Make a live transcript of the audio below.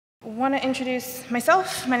I want to introduce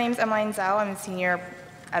myself. My name is Emmeline Zhao. I'm a senior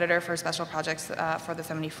editor for special projects for the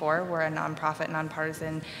 74. We're a nonprofit,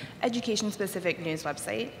 nonpartisan, education-specific news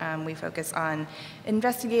website. We focus on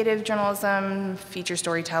investigative journalism, feature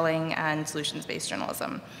storytelling, and solutions-based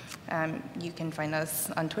journalism. You can find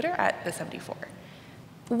us on Twitter at the 74.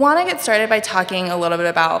 Want to get started by talking a little bit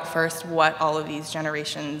about first what all of these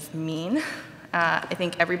generations mean. I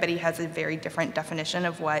think everybody has a very different definition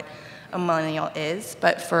of what a millennial is,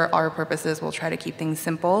 but for our purposes, we'll try to keep things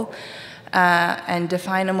simple and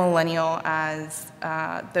define a millennial as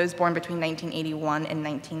those born between 1981 and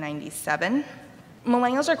 1997.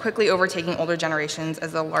 Millennials are quickly overtaking older generations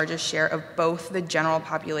as the largest share of both the general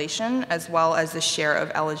population as well as the share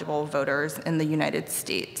of eligible voters in the United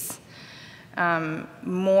States.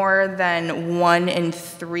 More than 1 in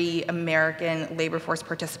 3 American labor force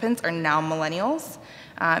participants are now millennials,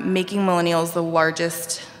 making millennials the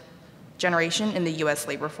largest generation in the US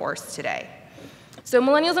labor force today. So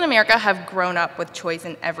millennials in America have grown up with choice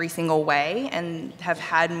in every single way and have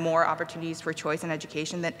had more opportunities for choice in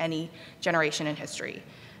education than any generation in history.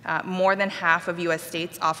 More than half of US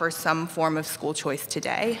states offer some form of school choice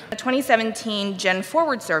today. A 2017 Gen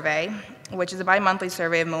Forward survey, which is a bi-monthly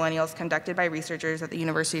survey of millennials conducted by researchers at the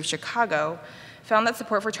University of Chicago, found that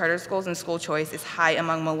support for charter schools and school choice is high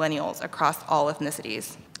among millennials across all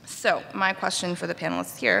ethnicities. So my question for the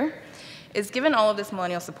panelists here is, given all of this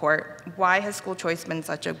millennial support, why has school choice been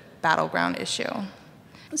such a battleground issue?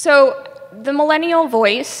 So the millennial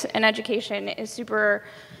voice in education is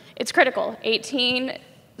it's critical.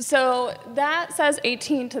 So that says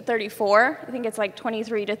 18 to 34. I think it's like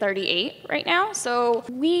 23 to 38 right now. So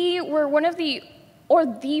we were one of the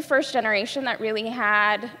first generation that really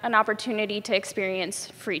had an opportunity to experience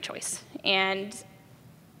free choice. And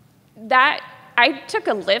that, I took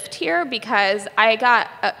a Lyft here because I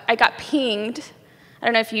got pinged. I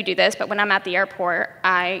don't know if you do this, but when I'm at the airport,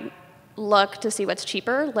 I look to see what's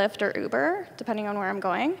cheaper, Lyft or Uber, depending on where I'm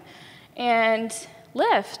going. And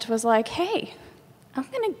Lyft was like, hey, I'm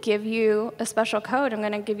going to give you a special code. I'm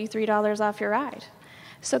going to give you $3 off your ride.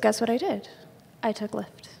 So guess what I did? I took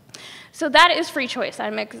Lyft. So that is free choice. I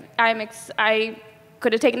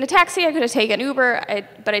could have taken a taxi, I could have taken Uber,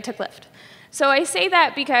 but I took Lyft. So I say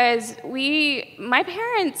that because my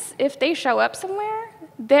parents, if they show up somewhere,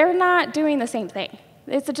 they're not doing the same thing.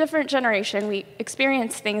 It's a different generation. We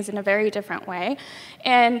experience things in a very different way.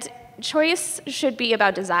 And choice should be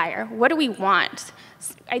about desire. What do we want?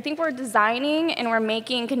 I think we're designing and we're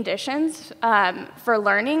making conditions for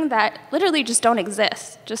learning that literally just don't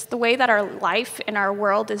exist. Just the way that our life and our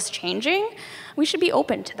world is changing, we should be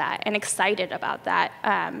open to that and excited about that.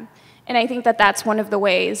 And I think that that's one of the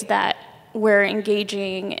ways that we're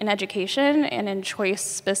engaging in education and in choice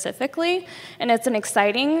specifically. And it's an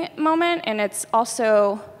exciting moment, and it's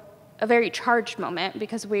also a very charged moment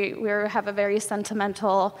because we have a very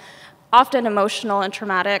sentimental, often emotional and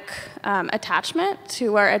traumatic attachment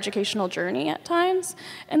to our educational journey at times,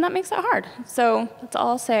 and that makes it hard. So that's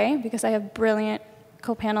all I'll say, because I have brilliant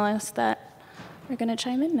co-panelists that are going to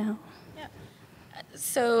chime in now. Yeah.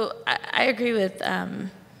 So I agree with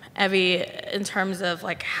Evie in terms of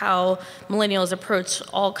like how millennials approach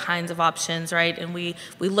all kinds of options, right? And we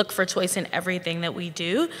look for choice in everything that we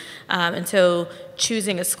do. And so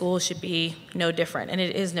choosing a school should be no different, and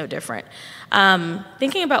it is no different.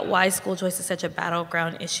 Thinking about why school choice is such a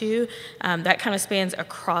battleground issue, that kind of spans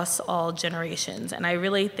across all generations. And I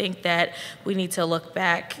really think that we need to look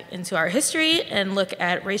back into our history and look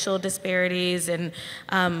at racial disparities and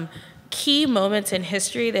key moments in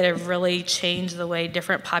history that have really changed the way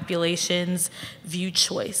different populations view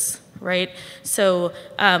choice, right? So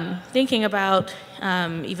thinking about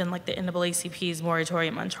even like the NAACP's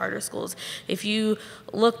moratorium on charter schools, if you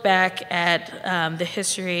look back at the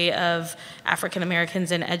history of African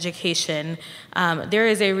Americans in education, there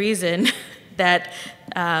is a reason that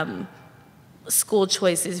school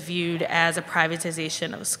choice is viewed as a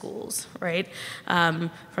privatization of schools, right?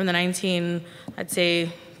 From the I'd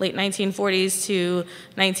say late 1940s to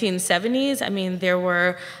 1970s, I mean, there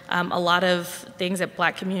were a lot of things that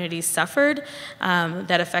Black communities suffered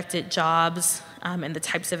that affected jobs and the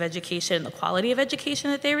types of education, the quality of education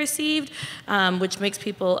that they received, which makes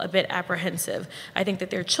people a bit apprehensive. I think that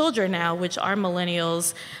their children now, which are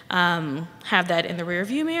millennials, have that in the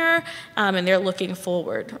rearview mirror, and they're looking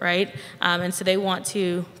forward, right? And so they want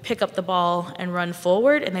to pick up the ball and run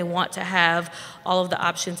forward, and they want to have all of the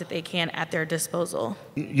options that they can at their disposal.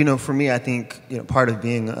 You know, for me, I think, you know, part of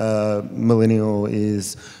being a millennial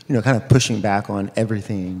is, you know, kind of pushing back on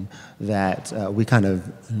everything that we kind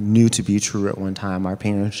of knew to be true at one time, our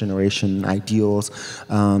parents' generation ideals.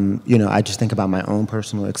 You know, I just think about my own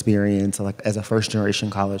personal experience, like as a first-generation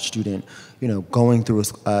college student, you know, going through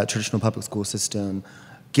a traditional public school system,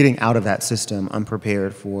 getting out of that system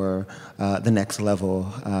unprepared for the next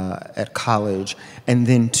level at college, and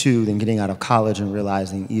then getting out of college and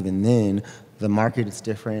realizing even then the market is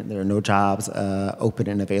different. There are no jobs open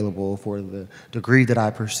and available for the degree that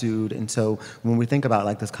I pursued. And so when we think about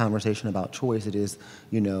like this conversation about choice, it is,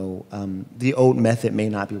 you know, the old method may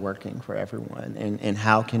not be working for everyone. And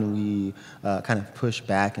how can we kind of push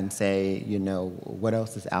back and say, you know, what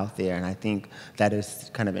else is out there? And I think that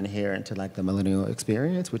is kind of inherent to like the millennial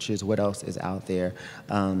experience, which is what else is out there.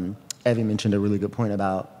 Evie mentioned a really good point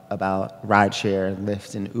about rideshare,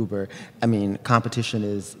 Lyft, and Uber. I mean, competition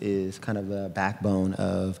is kind of the backbone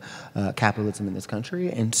of capitalism in this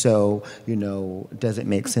country. And so, you know, does it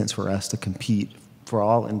make sense for us to compete for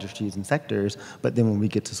all industries and sectors, but then when we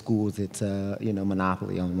get to schools, it's a, you know,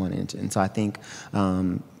 monopoly on one end. And so I think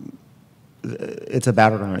it's a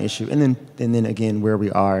battleground issue. And then again, where we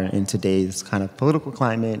are in today's kind of political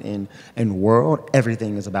climate and world,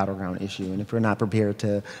 everything is a battleground issue. And if we're not prepared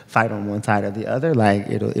to fight on one side or the other, like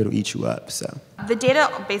it'll eat you up. So the data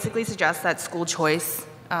basically suggests that school choice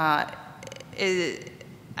is,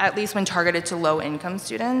 at least when targeted to low-income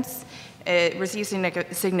students, it receives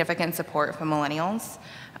significant support from millennials.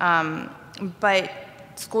 But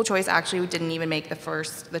school choice actually didn't even make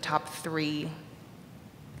the top 3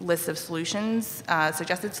 lists of solutions,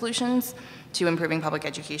 suggested solutions to improving public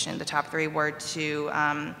education. The top 3 were to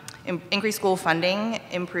increase school funding,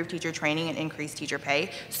 improve teacher training, and increase teacher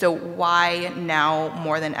pay. So why now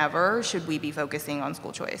more than ever should we be focusing on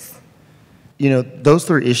school choice? You know, those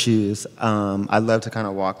 3 issues, I'd love to kind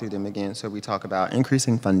of walk through them again. So we talk about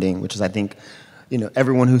increasing funding, which is, I think, you know,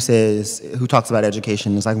 everyone who talks about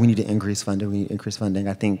education is like, we need to increase funding, we need to increase funding.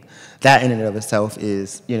 I think that in and of itself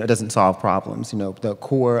is, you know, it doesn't solve problems. You know, the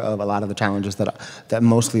core of a lot of the challenges that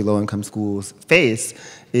mostly low-income schools face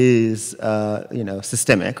is, you know,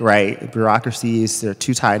 systemic, right? Bureaucracies are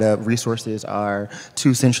too tied up, resources are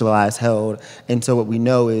too centralized, held, and so what we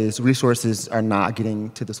know is resources are not getting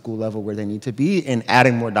to the school level where they need to be, and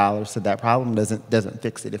adding more dollars to that problem doesn't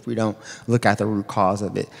fix it if we don't look at the root cause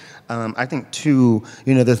of it. I think too,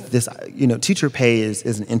 you know, this you know, teacher pay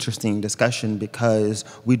is an interesting discussion because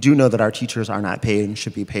we do know that our teachers are not paid and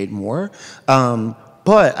should be paid more,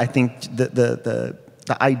 but I think the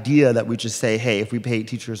idea that we just say, hey, if we paid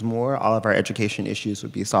teachers more, all of our education issues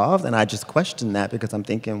would be solved. And I just question that because I'm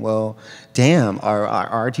thinking, well, damn, are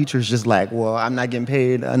our teachers just like, well, I'm not getting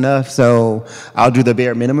paid enough, so I'll do the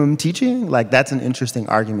bare minimum teaching? Like, that's an interesting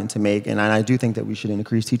argument to make. And I do think that we should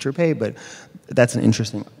increase teacher pay, but that's an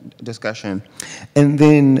interesting discussion. And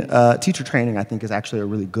then teacher training, I think, is actually a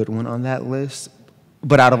really good one on that list.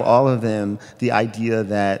 But out of all of them, the idea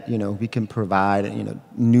that, you know, we can provide, you know,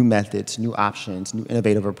 new methods, new options, new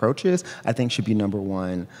innovative approaches, I think should be number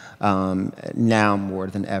 1 now more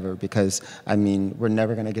than ever. Because, I mean, we're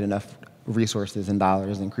never going to get enough resources and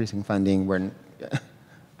dollars, increasing funding.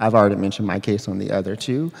 I've already mentioned my case on the other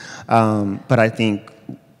 2. But I think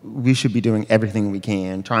we should be doing everything we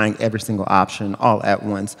can, trying every single option all at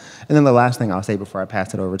once. And then the last thing I'll say before I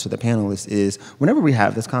pass it over to the panelists is, whenever we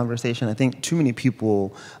have this conversation, I think too many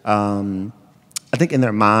people, I think in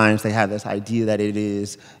their minds, they have this idea that it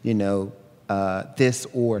is, you know, this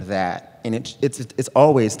or that. And it's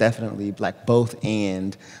always definitely like both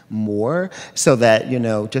and more, so that, you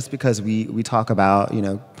know, just because we talk about, you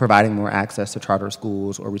know, providing more access to charter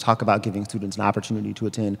schools, or we talk about giving students an opportunity to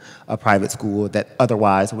attend a private school that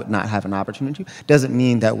otherwise would not have an opportunity, doesn't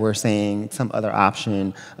mean that we're saying some other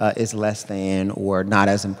option is less than or not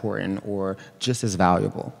as important or just as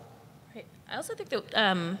valuable. Right. I also think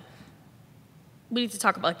that we need to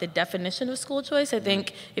talk about like the definition of school choice. I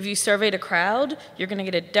think if you surveyed a crowd, you're going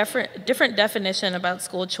to get a different definition about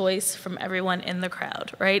school choice from everyone in the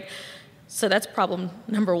crowd, right? So that's problem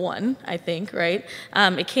number 1, I think, right?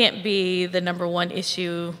 It can't be the number 1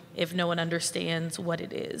 issue if no one understands what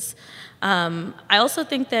it is. I also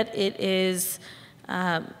think that it is,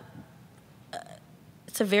 it's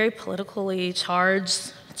a very politically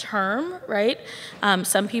charged term, right?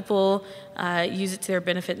 Some people use it to their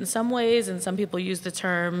benefit in some ways, and some people use the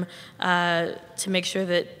term to make sure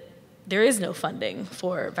that there is no funding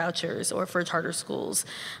for vouchers or for charter schools,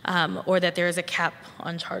 or that there is a cap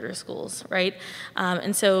on charter schools, right?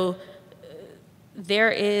 And so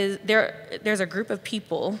there's a group of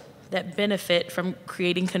people that benefit from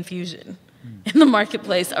creating confusion in the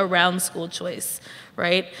marketplace around school choice,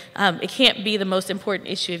 right? It can't be the most important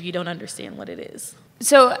issue if you don't understand what it is.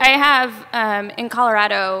 So I have, in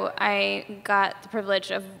Colorado, I got the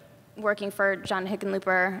privilege of working for John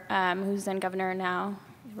Hickenlooper, who's then governor now,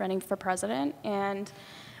 running for president, and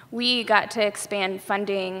we got to expand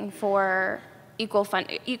funding for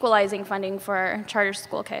equalizing funding for charter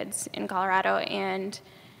school kids in Colorado. And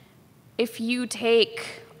if you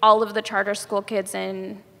take all of the charter school kids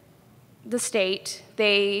in the state,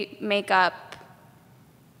 they make up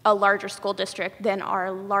a larger school district than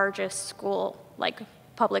our largest school, like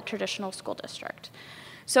public traditional school district.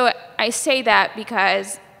 So I say that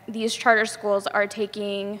because these charter schools are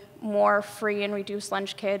taking more free and reduced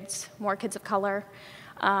lunch kids, more kids of color,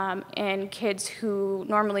 and kids who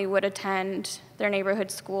normally would attend their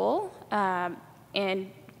neighborhood school.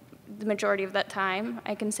 And the majority of that time,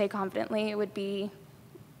 I can say confidently, it would be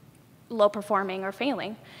low performing or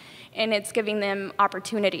failing. And it's giving them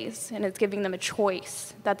opportunities, and it's giving them a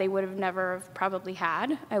choice that they would have never have probably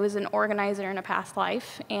had. I was an organizer in a past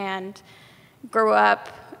life and grew up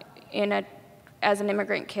as an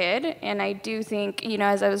immigrant kid, and I do think,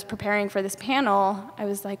 as I was preparing for this panel, I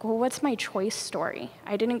was like, well, what's my choice story?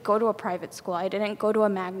 I didn't go to a private school. I didn't go to a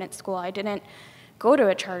magnet school. I didn't go to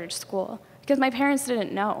a chartered school because my parents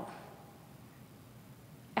didn't know.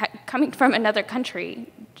 Coming from another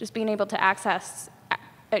country, just being able to access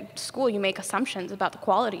a school, you make assumptions about the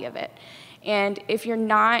quality of it. And if you're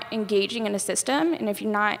not engaging in a system, and if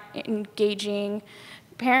you're not engaging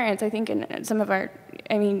parents, I think in some of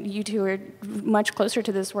you two are much closer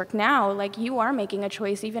to this work now, like you are making a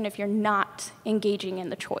choice even if you're not engaging in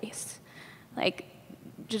the choice. Like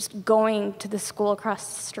just going to the school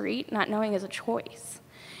across the street, not knowing is a choice.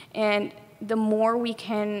 And the more we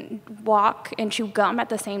can walk and chew gum at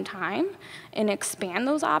the same time and expand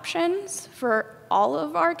those options for all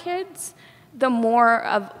of our kids, the more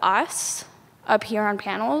of us up here on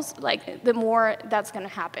panels, like the more that's gonna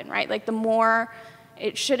happen, right? Like the more,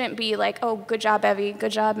 it shouldn't be like, oh, good job, Evie,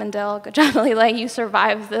 good job, Mendel, good job, Lily, like you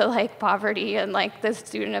survived the poverty and the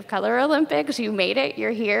Student of Color Olympics, you made it,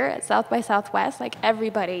 you're here at South by Southwest. Like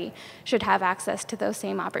everybody should have access to those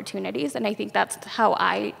same opportunities, and I think that's how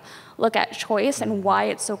I look at choice and why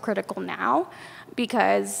it's so critical now,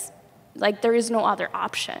 because there is no other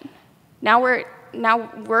option. Now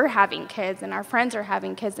we're having kids, and our friends are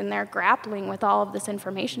having kids, and they're grappling with all of this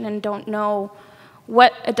information and don't know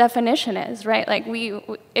what a definition is, right? Like we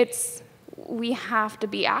have to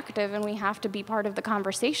be active and we have to be part of the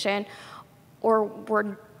conversation,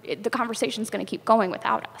 or the conversation's going to keep going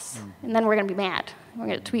without us, and then we're going to be mad. We're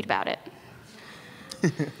going to tweet about it.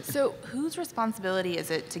 So whose responsibility is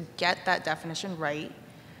it to get that definition right,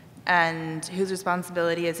 and whose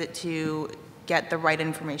responsibility is it to get the right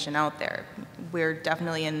information out there? We're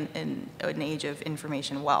definitely in an age of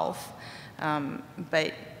information wealth,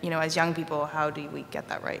 but as young people, how do we get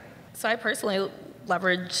that right? So I personally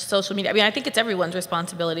leverage social media. I think it's everyone's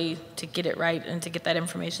responsibility to get it right and to get that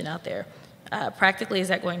information out there. Practically, is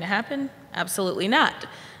that going to happen? Absolutely not.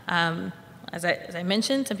 As I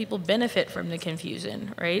mentioned, some people benefit from the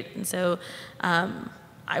confusion, right? And so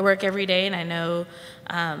I work every day, and I know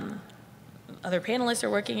other panelists are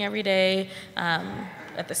working every day.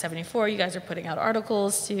 At the 74, you guys are putting out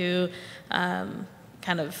articles to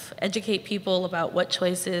kind of educate people about what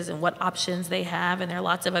choices and what options they have, and there are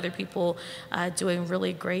lots of other people doing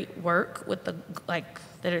really great work with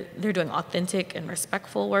they're doing authentic and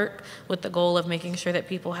respectful work with the goal of making sure that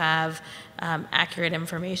people have accurate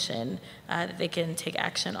information that they can take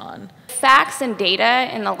action on. Facts and data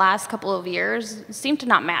in the last couple of years seem to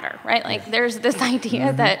not matter, right? There's this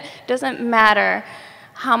idea that it doesn't matter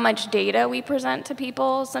how much data we present to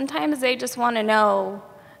people. Sometimes they just want to know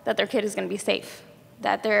that their kid is going to be safe,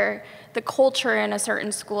 that the culture in a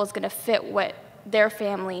certain school is going to fit what their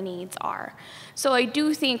family needs are. So I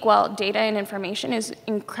do think while data and information is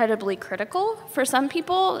incredibly critical, for some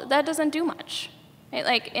people that doesn't do much,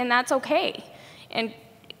 right? And that's okay. And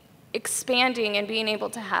expanding and being able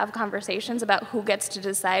to have conversations about who gets to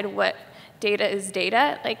decide what data is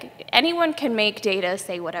data, anyone can make data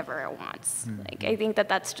say whatever it wants. I think that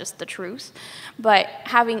that's just the truth. But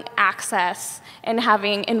having access and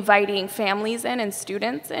inviting families in and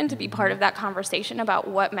students in to be part of that conversation about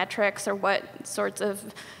what metrics or what sorts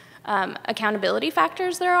of accountability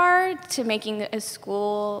factors there are to making a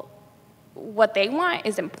school what they want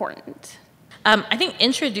is important. I think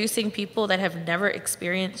introducing people that have never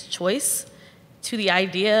experienced choice to the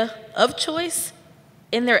idea of choice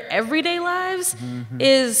in their everyday lives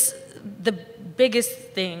is the biggest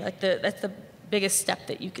thing. That's the biggest step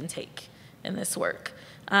that you can take in this work.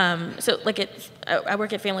 So like I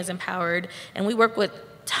work at Families Empowered, and we work with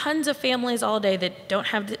tons of families all day that don't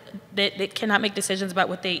have, that cannot make decisions about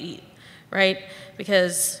what they eat, right?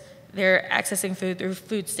 Because they're accessing food through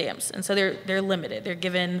food stamps, and so they're limited. They're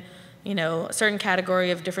given, a certain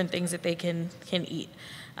category of different things that they can eat.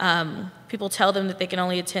 People tell them that they can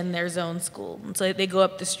only attend their zone school, and so they go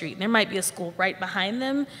up the street. And there might be a school right behind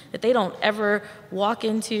them that they don't ever walk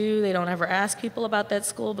into. They don't ever ask people about that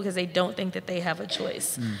school because they don't think that they have a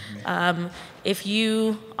choice. Mm-hmm. If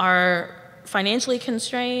you are financially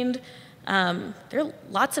constrained, there are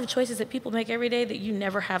lots of choices that people make every day that you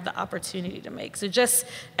never have the opportunity to make. So just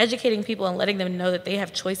educating people and letting them know that they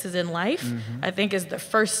have choices in life, mm-hmm. I think is the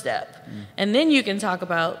first step. Mm. And then you can talk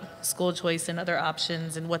about school choice and other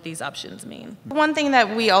options and what these options mean. One thing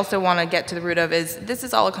that we also want to get to the root of is this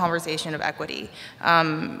is all a conversation of equity.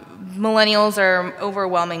 Millennials are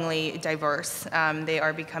overwhelmingly diverse. They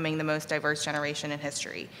are becoming the most diverse generation in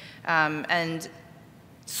history. And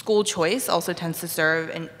school choice also tends to serve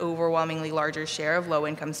an overwhelmingly larger share of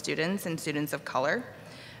low-income students and students of color.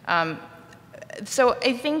 So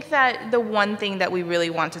I think that the one thing that we really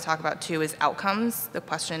want to talk about too is outcomes. The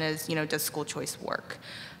question is, does school choice work?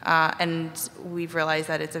 And we've realized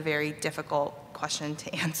that it's a very difficult question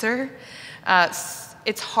to answer.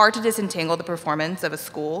 It's hard to disentangle the performance of a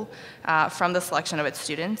school from the selection of its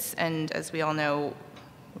students, and as we all know,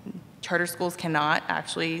 charter schools cannot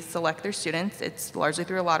actually select their students. It's largely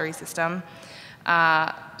through a lottery system.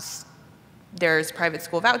 There's private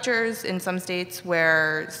school vouchers in some states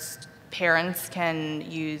where parents can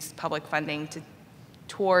use public funding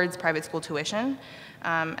towards private school tuition.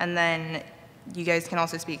 And then you guys can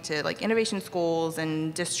also speak to like innovation schools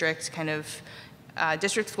and district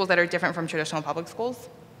schools that are different from traditional public schools.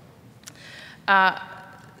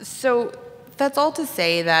 So that's all to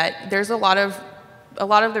say that there's a lot of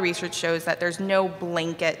the research shows that there's no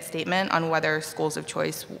blanket statement on whether schools of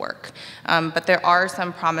choice work. But there are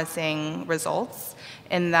some promising results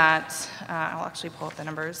in that, I'll actually pull up the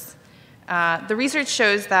numbers. The research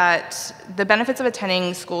shows that the benefits of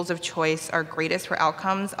attending schools of choice are greatest for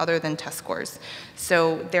outcomes other than test scores.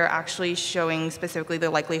 So they're actually showing specifically the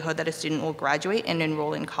likelihood that a student will graduate and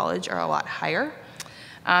enroll in college are a lot higher.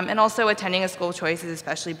 And also attending a school of choice is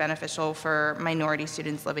especially beneficial for minority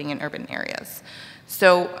students living in urban areas.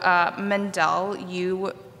 So Mendel,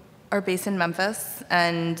 you are based in Memphis,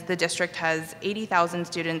 and the district has 80,000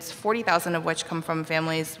 students, 40,000 of which come from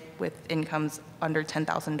families with incomes under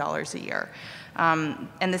 $10,000 a year.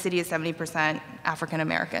 And the city is 70% African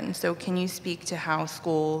American. So can you speak to how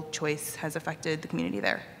school choice has affected the community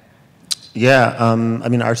there? Yeah,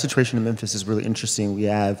 our situation in Memphis is really interesting. We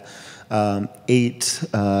have 8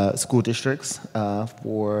 school districts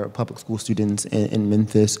for public school students in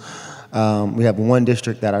Memphis. We have one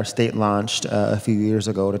district that our state launched a few years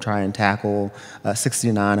ago to try and tackle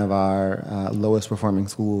 69 of our lowest performing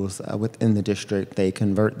schools within the district. They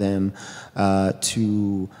convert them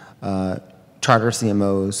to charter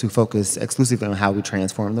CMOs who focus exclusively on how we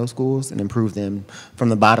transform those schools and improve them from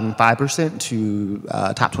the bottom 5% to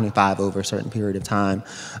top 25 over a certain period of time.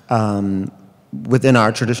 Within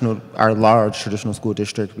our large traditional school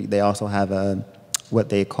district, they also have what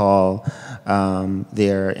they call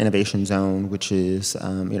their innovation zone, which is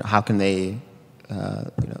how can they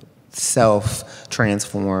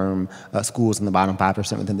self-transform schools in the bottom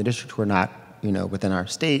 5% within the district who are not within our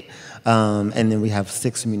state. And then we have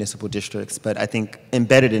 6 municipal districts. But I think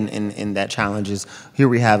embedded in that challenge is here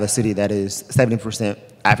we have a city that is 70%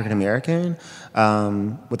 African American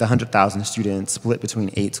with 100,000 students split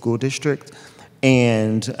between 8 school districts.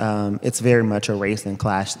 And it's very much a race and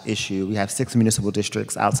class issue. We have 6 municipal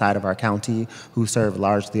districts outside of our county who serve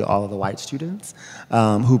largely all of the white students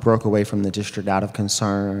who broke away from the district out of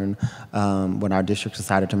concern when our district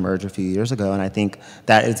decided to merge a few years ago. And I think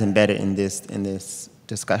that is embedded in this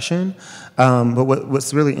discussion. But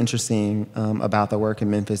what's really interesting about the work in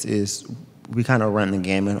Memphis is we kind of run the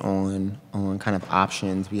gamut on kind of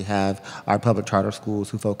options. We have our public charter schools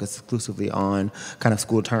who focus exclusively on kind of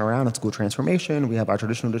school turnaround and school transformation. We have our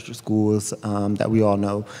traditional district schools that we all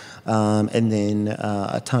know, and then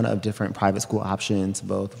a ton of different private school options,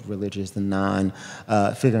 both religious and non,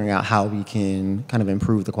 figuring out how we can kind of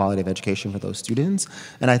improve the quality of education for those students.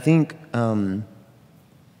 And I think, the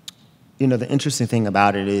interesting thing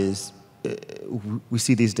about it is we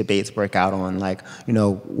see these debates break out on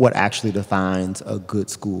what actually defines a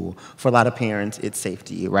good school. For a lot of parents, it's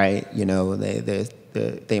safety, right?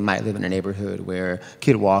 They might live in a neighborhood where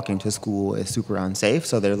kid walking to school is super unsafe,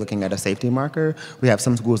 so they're looking at a safety marker. We have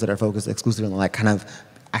some schools that are focused exclusively on kind of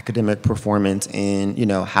academic performance and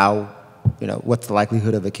how what's the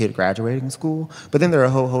likelihood of a kid graduating school. But then there are a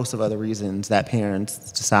whole host of other reasons that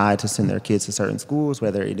parents decide to send their kids to certain schools,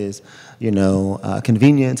 whether it is,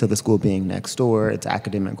 convenience of the school being next door, it's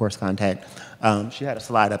academic course contact. She had a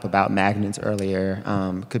slide up about magnets earlier.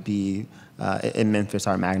 Could be in Memphis,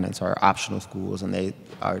 our magnets are optional schools, and they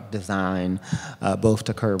are designed both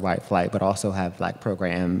to curb white flight, but also have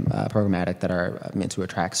programmatic that are meant to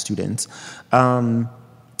attract students. And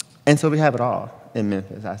so we have it all in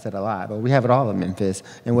Memphis. I said a lot, but we have it all in Memphis.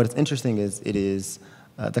 And what's interesting is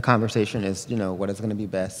the conversation is, what is going to be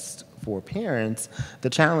best for parents. The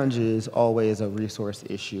challenge is always a resource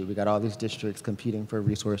issue. We got all these districts competing for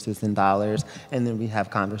resources and dollars, and then we have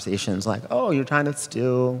conversations like, oh, you're trying to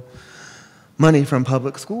steal money from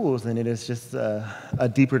public schools, and it is just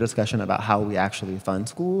a deeper discussion about how we actually fund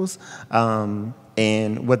schools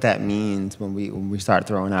and what that means when we start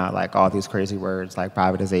throwing out like all these crazy words like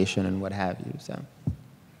privatization and what have you. So,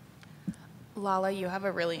 Lala, you have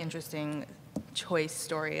a really interesting choice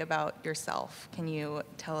story about yourself. Can you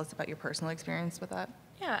tell us about your personal experience with that?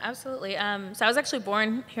 Yeah, absolutely. So I was actually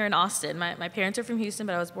born here in Austin. My parents are from Houston,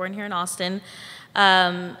 but I was born here in Austin.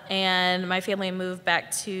 And my family moved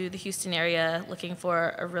back to the Houston area looking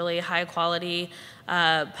for a really high quality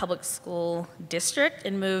public school district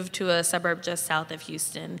and moved to a suburb just south of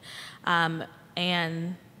Houston.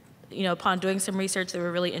 And upon doing some research, they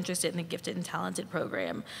were really interested in the gifted and talented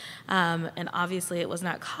program. And obviously it was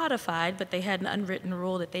not codified, but they had an unwritten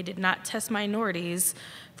rule that they did not test minorities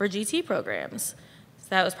for GT programs.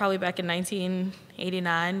 That was probably back in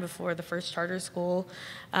 1989, before the first charter school.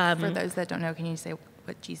 For those that don't know, can you say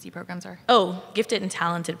what GC programs are? Oh, gifted and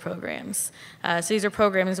talented programs. So these are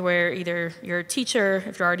programs where either your teacher,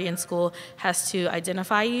 if you're already in school, has to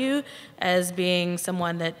identify you as being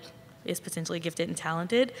someone that is potentially gifted and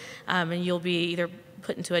talented, and you'll be either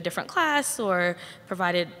put into a different class or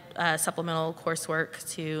provided supplemental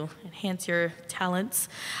coursework to enhance your talents.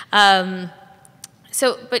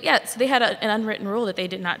 So they had an unwritten rule that they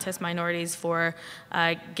did not test minorities for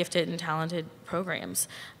gifted and talented programs.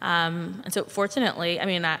 And so fortunately,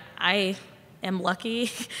 I am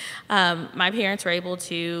lucky. My parents were able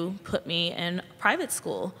to put me in private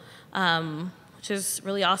school, which is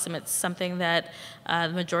really awesome. It's something that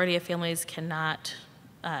the majority of families cannot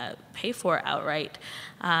pay for outright.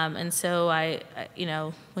 And so I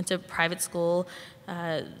went to private school,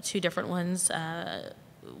 2 different ones.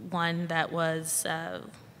 One that was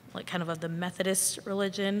kind of the Methodist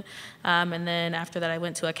religion, and then after that I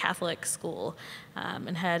went to a Catholic school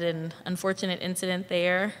and had an unfortunate incident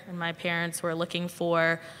there, and my parents were looking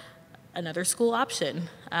for another school option.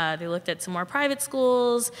 They looked at some more private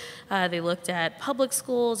schools, they looked at public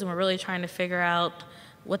schools, and were really trying to figure out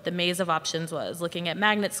what the maze of options was, looking at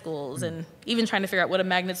magnet schools and even trying to figure out what a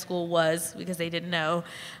magnet school was because they didn't know.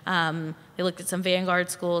 They looked at some Vanguard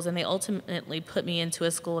schools, and they ultimately put me into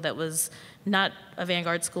a school that was not a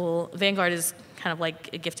Vanguard school. Vanguard is kind of like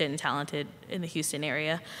a gifted and talented in the Houston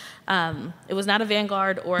area. It was not a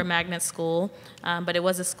Vanguard or a magnet school, but it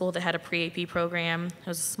was a school that had a pre-AP program. It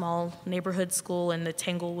was a small neighborhood school in the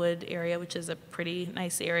Tanglewood area, which is a pretty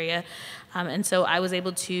nice area. And so I was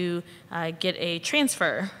able to get a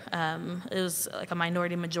transfer. It was like a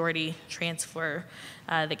minority-majority transfer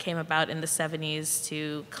that came about in the 70s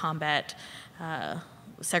to combat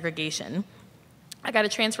segregation. I got a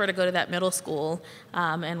transfer to go to that middle school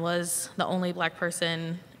and was the only black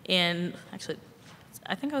person actually,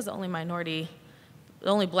 I think I was the only minority, the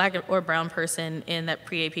only black or brown person in that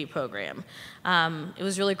pre-AP program. It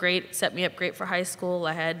was really great, it set me up great for high school.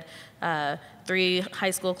 I had 3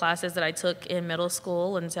 high school classes that I took in middle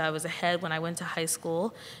school, and so I was ahead when I went to high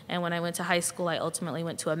school. And when I went to high school, I ultimately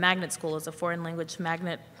went to a magnet school. It was a foreign language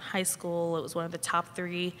magnet high school. It was one of the top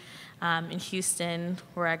 3 in Houston,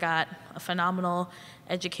 where I got a phenomenal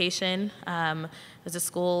education. It was a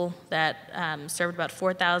school that served about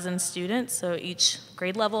 4,000 students, so each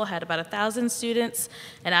grade level had about 1,000 students,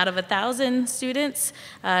 and out of 1,000 students,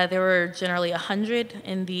 there were generally 100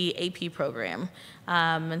 in the AP program.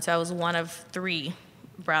 And so I was one of 3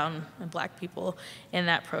 brown and black people in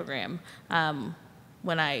that program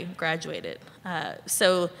when I graduated.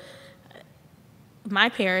 So my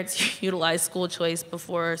parents utilized school choice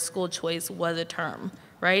before school choice was a term,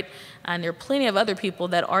 right? And there are plenty of other people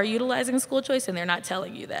that are utilizing school choice, and they're not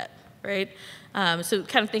telling you that, right? So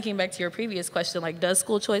kind of thinking back to your previous question, like, does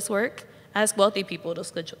school choice work? Ask wealthy people,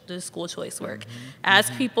 does school choice work?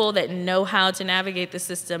 Ask people that know how to navigate the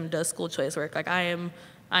system, does school choice work? Like, I am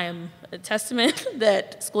a testament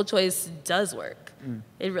that school choice does work.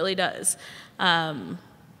 It really does. And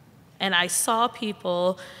I saw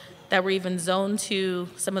people that were even zoned to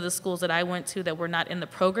some of the schools that I went to that were not in the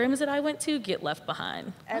programs that I went to get left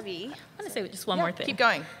behind. Evie. I want to say just one more thing. Keep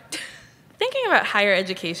going. Thinking about higher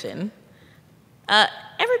education,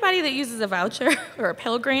 everybody that uses a voucher or a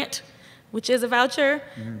Pell Grant, which is a voucher,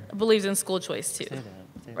 believes in school choice too,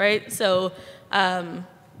 right? So,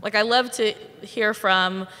 like, I love to hear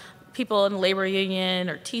from people in the labor union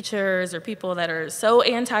or teachers or people that are so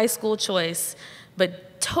anti-school choice,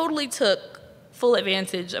 but totally took full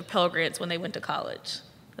advantage of Pell Grants when they went to college.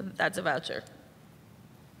 That's a voucher.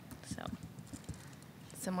 So,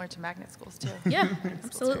 Similar to magnet schools, too. yeah,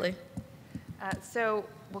 absolutely. So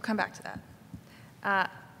we'll come back to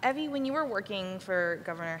that. Evie, when you were working for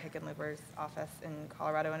Governor Hickenlooper's office in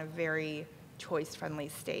Colorado in a very choice-friendly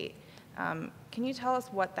state, can you tell us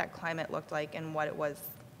what that climate looked like and what it was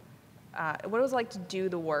like to do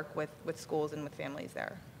the work with schools and with families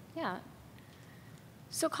there? Yeah.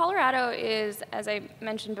 So Colorado is, as I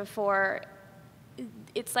mentioned before,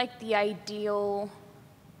 it's like the ideal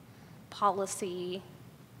policy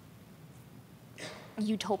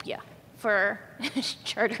utopia for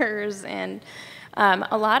charters and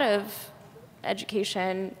a lot of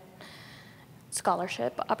education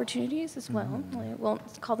scholarship opportunities as well. I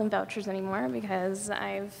won't call them vouchers anymore because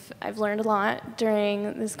I've learned a lot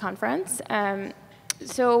during this conference.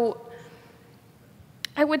 So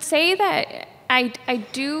I would say that I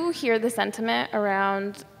do hear the sentiment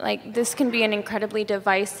around, like, this can be an incredibly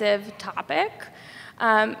divisive topic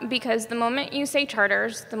because the moment you say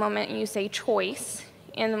charters, the moment you say choice,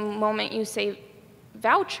 and the moment you say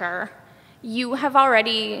voucher, you have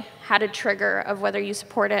already had a trigger of whether you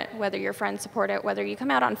support it, whether your friends support it, whether you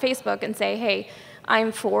come out on Facebook and say, hey,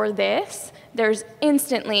 I'm for this. There's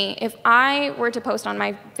instantly, if I were to post on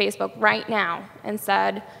my Facebook right now and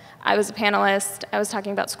said, I was a panelist, I was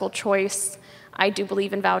talking about school choice, I do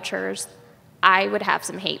believe in vouchers, I would have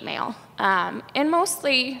some hate mail. And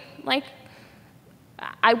mostly, like,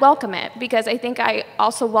 I welcome it because I think I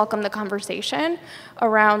also welcome the conversation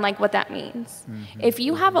around, like, what that means. If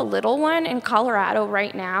you have a little one in Colorado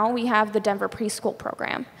right now, we have the Denver preschool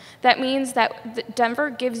program. That means that Denver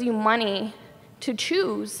gives you money to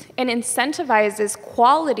choose and incentivizes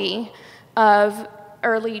quality of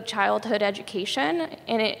early childhood education,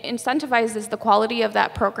 and it incentivizes the quality of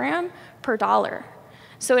that program per dollar.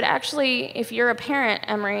 So it actually, if you're a parent,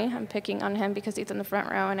 Emery, I'm picking on him because he's in the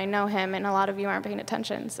front row and I know him and a lot of you aren't paying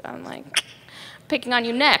attention, so I'm like, picking on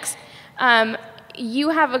you next. You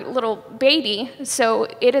have a little baby, so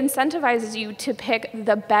it incentivizes you to pick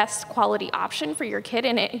the best quality option for your kid,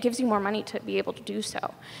 and it gives you more money to be able to do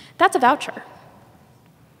so. That's a voucher.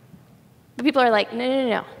 But people are like,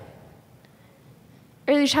 no.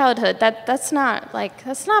 Early childhood, that's not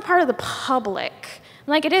part of the public.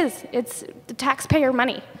 Like, it is. It's the taxpayer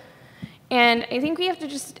money. And I think we have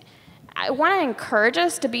to I want to encourage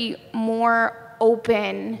us to be more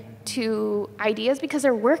open to ideas because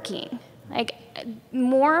they're working. Like,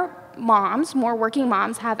 more working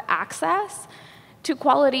moms have access to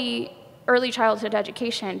quality early childhood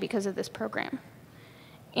education because of this program.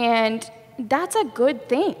 And that's a good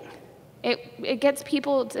thing. It gets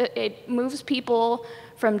people, it moves people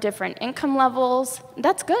from different income levels.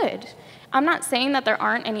 That's good. I'm not saying that there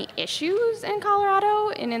aren't any issues in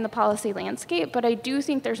Colorado and in the policy landscape, but I do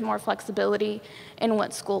think there's more flexibility in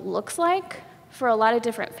what school looks like for a lot of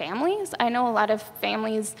different families. I know a lot of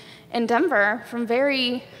families in Denver from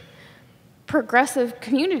very progressive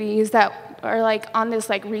communities that are, like, on this,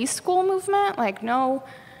 like, reschool movement, like, no,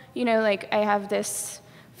 like, I have this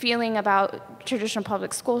feeling about traditional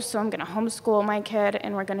public schools, so I'm going to homeschool my kid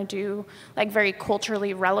and we're going to do, like, very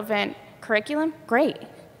culturally relevant curriculum. Great.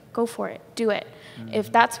 Go for it. Do it.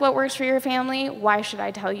 If that's what works for your family, why should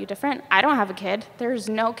I tell you different? I don't have a kid. There's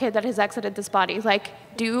no kid that has exited this body. Like,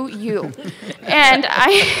 do you? And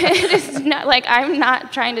it's not, like, I'm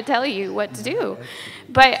not trying to tell you what to do.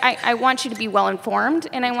 But I want you to be well-informed,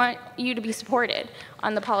 and I want you to be supported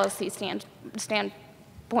on the policy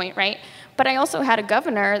standpoint, right? But I also had a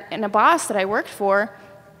governor and a boss that I worked for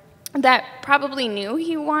that probably knew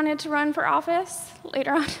he wanted to run for office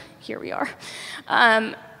later on. Here we are.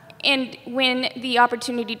 And when the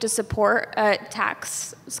opportunity to support a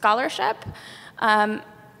tax scholarship,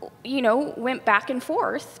 went back and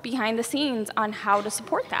forth behind the scenes on how to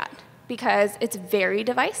support that, because it's very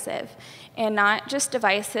divisive, and not just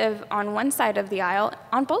divisive on one side of the aisle,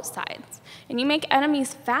 on both sides. And you make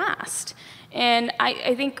enemies fast. And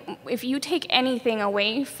I think if you take anything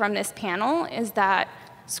away from this panel is that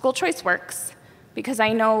school choice works, because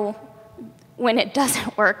I know when it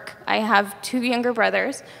doesn't work. I have 2 younger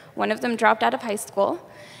brothers. One of them dropped out of high school,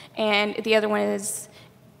 and the other one is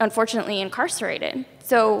unfortunately incarcerated.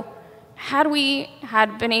 So had we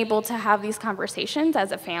had been able to have these conversations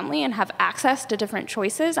as a family and have access to different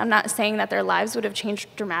choices, I'm not saying that their lives would have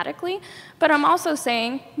changed dramatically, but I'm also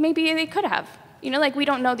saying maybe they could have. Like, we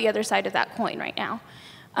don't know the other side of that coin right now.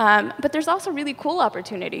 But there's also really cool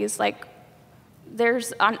opportunities. Like,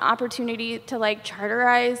 there's an opportunity to, like,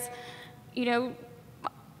 charterize,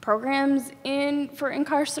 programs for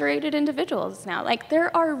incarcerated individuals now. Like,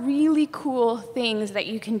 there are really cool things that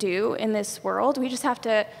you can do in this world. We just have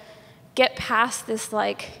to get past this,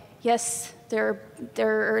 like, yes, there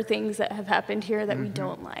are things that have happened here that we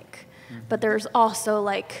don't like. But there's also,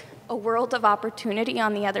 like, a world of opportunity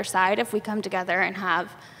on the other side if we come together and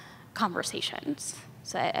have conversations.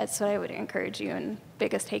 So that's what I would encourage you, and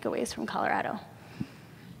biggest takeaways from Colorado.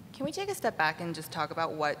 Can we take a step back and just talk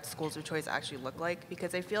about what schools of choice actually look like?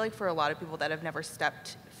 Because I feel like for a lot of people that have never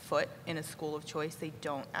stepped foot in a school of choice, they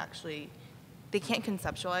can't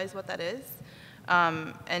conceptualize what that is.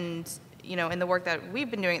 And in the work that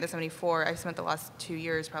we've been doing at the 74, I spent the last 2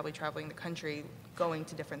 years probably traveling the country, going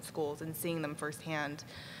to different schools and seeing them firsthand.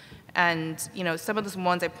 And some of the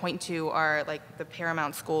ones I point to are like the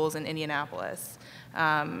Paramount schools in Indianapolis,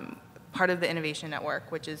 part of the Innovation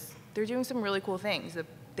Network, which is, they're doing some really cool things.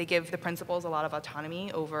 They give the principals a lot of autonomy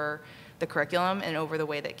over the curriculum and over the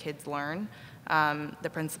way that kids learn. The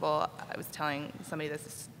principal, I was telling somebody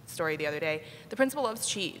this story the other day, the principal loves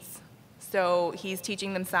cheese. So he's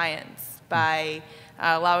teaching them science by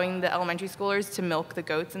allowing the elementary schoolers to milk the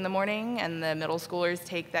goats in the morning, and the middle schoolers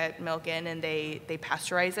take that milk in and they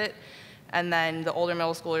pasteurize it, and then the older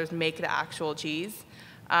middle schoolers make the actual cheese.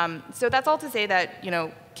 So that's all to say that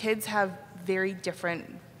kids have very different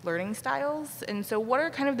learning styles, and so what are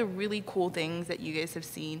kind of the really cool things that you guys have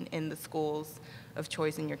seen in the schools of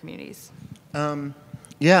choice in your communities?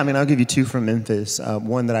 Yeah, I'll give you two from Memphis.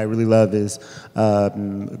 One that I really love is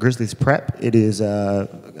Grizzlies Prep. It is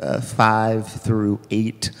 5 through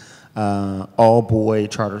 8 all-boy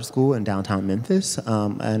charter school in downtown Memphis.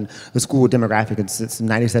 And the school demographic, it's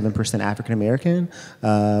 97% African-American,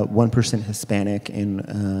 1% Hispanic, and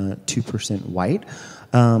 2% white.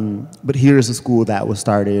 But here's a school that was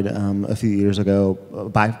started a few years ago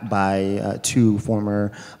by two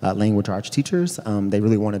former language arts teachers. They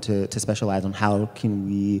really wanted to specialize on how can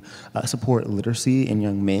we support literacy in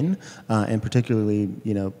young men, and particularly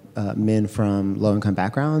men from low-income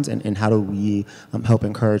backgrounds, and how do we help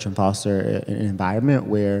encourage and foster an environment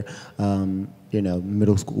where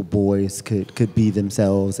middle school boys could be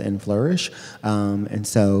themselves and flourish. And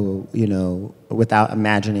so, without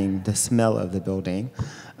imagining the smell of the building,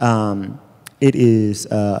 it is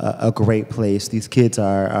a great place. These kids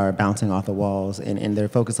are bouncing off the walls, and they're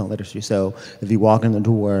focused on literacy. So if you walk in the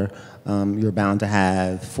door, you're bound to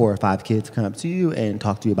have 4 or 5 kids come up to you and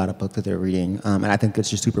talk to you about a book that they're reading. And I think that's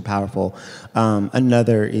just super powerful.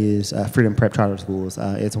 Another is Freedom Prep Charter Schools.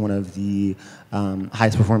 It's one of the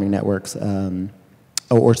highest performing networks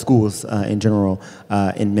or schools in general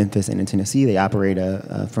in Memphis and in Tennessee. They operate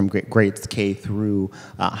from grades K through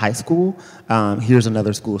high school. Here's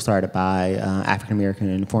another school started by African-American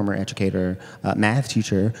and former educator, math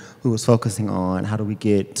teacher, who was focusing on how do we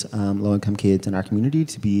get low-income kids in our community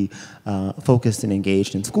to be focused and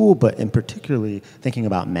engaged in school, but in particularly thinking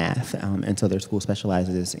about math. And so their school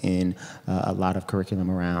specializes in a lot of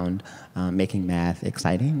curriculum around making math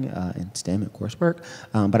exciting in STEM and coursework.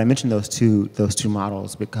 But I mentioned those two models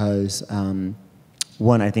because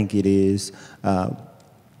one, I think it is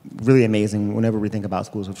really amazing whenever we think about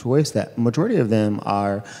schools of choice that majority of them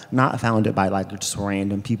are not founded by like just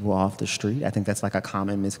random people off the street. I think that's like a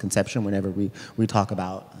common misconception whenever we talk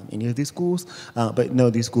about any of these schools. But no,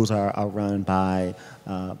 these schools are run by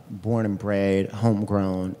born and bred,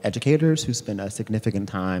 homegrown educators who spend a significant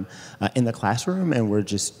time in the classroom, and we're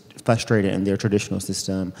just frustrated in their traditional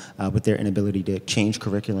system with their inability to change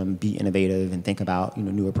curriculum, be innovative, and think about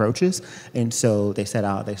new approaches. And so they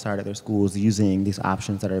started their schools using these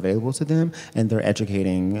options that are available to them, and they're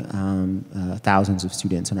educating thousands of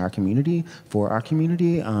students in our community for our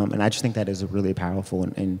community. And I just think that is a really powerful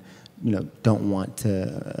and don't want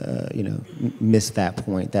to, miss that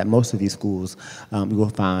point that most of these schools we will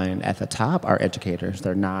find at the top are educators.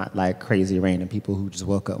 They're not like crazy random people who just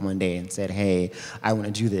woke up one day and said, hey, I want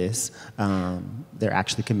to do this. They're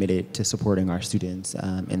actually committed to supporting our students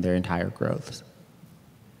in their entire growth.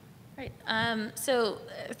 Right. So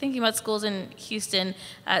thinking about schools in Houston,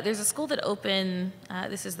 there's a school that opened,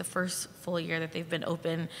 this is the first full year that they've been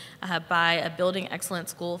open, by a Building Excellent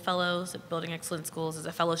School Fellows. Building Excellent Schools is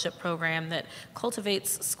a fellowship program that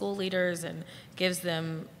cultivates school leaders and gives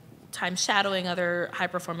them time shadowing other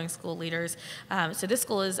high-performing school leaders. So this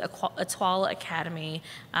school is Etoile Academy,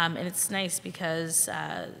 and it's nice because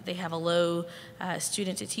they have a low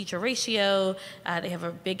student-to-teacher ratio. They have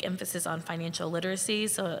a big emphasis on financial literacy,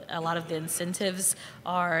 so a lot of the incentives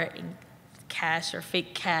are in cash or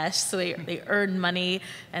fake cash, so they earn money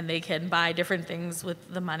and they can buy different things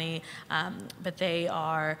with the money, but they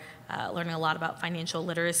are learning a lot about financial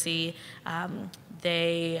literacy.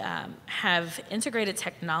 They have integrated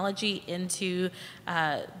technology into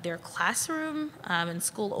their classroom and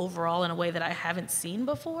school overall in a way that I haven't seen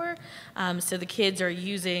before. So the kids are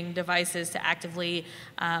using devices to actively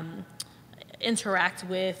interact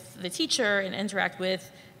with the teacher and interact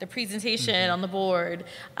with the presentation on the board.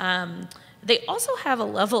 They also have a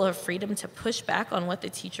level of freedom to push back on what the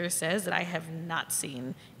teacher says that I have not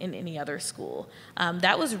seen in any other school.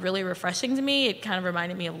 That was really refreshing to me. It kind of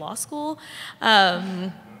reminded me of law school.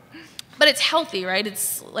 But it's healthy, right?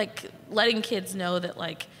 It's like letting kids know that,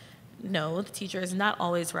 like, no, the teacher is not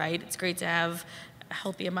always right. It's great to have a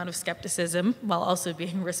healthy amount of skepticism while also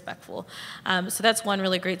being respectful. So that's one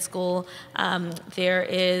really great school. There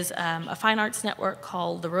is a fine arts network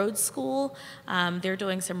called the Rhodes School. They're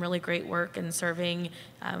doing some really great work in serving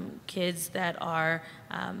kids that are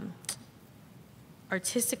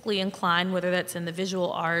artistically inclined, whether that's in the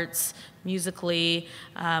visual arts, musically,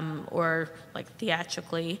 or like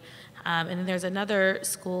theatrically. And then there's another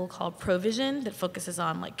school called Provision that focuses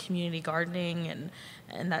on like community gardening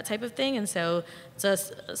and that type of thing. And so it's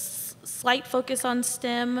a slight focus on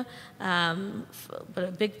STEM, but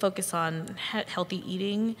a big focus on healthy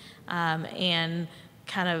eating and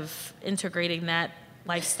kind of integrating that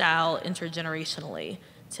lifestyle intergenerationally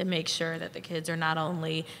to make sure that the kids are not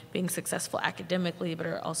only being successful academically, but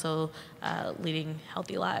are also leading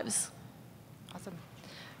healthy lives. Awesome.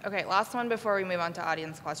 Okay, last one before we move on to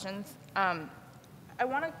audience questions. I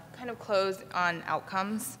want to kind of close on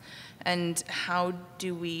outcomes and how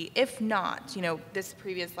do we, if not, this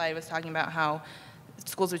previous slide was talking about how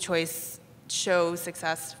schools of choice show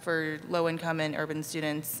success for low-income and urban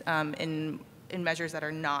students in measures that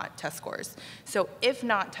are not test scores. So if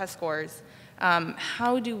not test scores,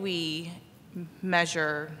 how do we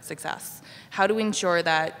measure success? How do we ensure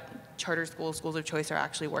that charter schools, schools of choice are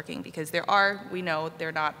actually working? Because we know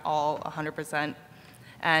they're not all 100%.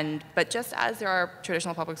 But just as there are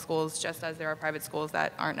traditional public schools, just as there are private schools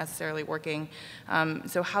that aren't necessarily working,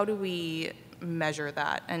 so how do we measure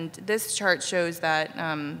that? And this chart shows that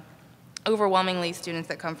overwhelmingly students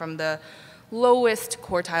that come from the lowest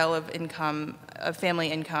quartile of income, of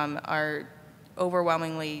family income, are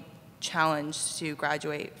overwhelmingly challenged to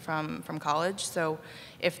graduate from college. So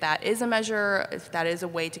if that is a measure, if that is a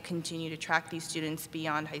way to continue to track these students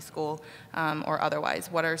beyond high school or otherwise,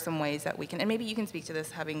 what are some ways that we can, and maybe you can speak to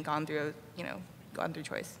this having gone through,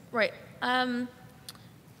 choice. Right. I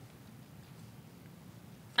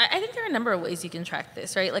think there are a number of ways you can track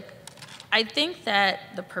this, right? Like, I think that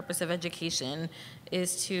the purpose of education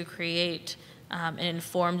is to create an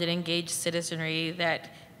informed and engaged citizenry that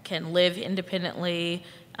can live independently,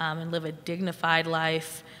 and live a dignified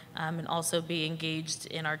life, and also be engaged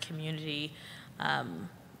in our community, at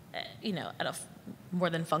a more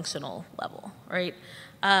than functional level, right?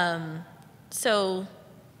 So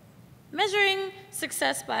measuring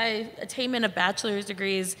success by attainment of bachelor's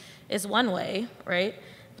degrees is one way, right?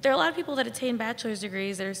 But there are a lot of people that attain bachelor's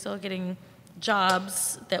degrees that are still getting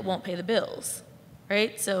jobs that won't pay the bills,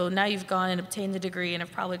 right? So now you've gone and obtained the degree and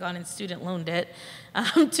have probably gone in student loan debt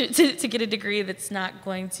to get a degree that's not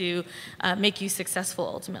going to make you successful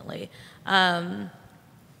ultimately. I'm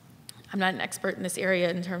not an expert in this area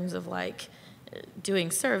in terms of like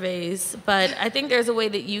doing surveys, but I think there's a way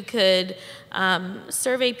that you could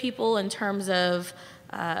survey people in terms of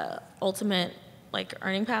ultimate like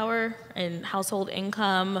earning power and household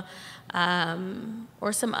income,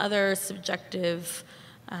 or some other subjective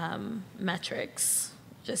metrics,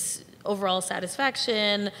 just overall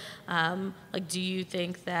satisfaction. Like, do you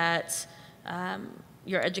think that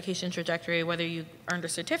your education trajectory, whether you earned a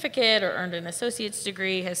certificate or earned an associate's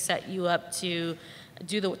degree, has set you up to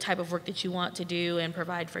do the type of work that you want to do and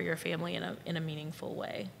provide for your family in a meaningful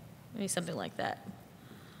way? Maybe something like that.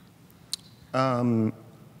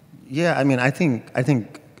 Yeah, I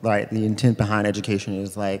think like the intent behind education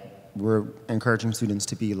is like we're encouraging students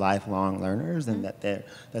to be lifelong learners, and that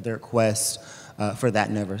their quest for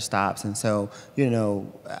that never stops. And so,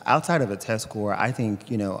 outside of a test score, I think,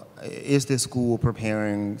 is this school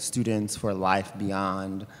preparing students for life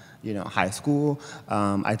beyond high school.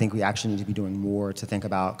 I think we actually need to be doing more to think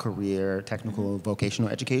about career, technical, vocational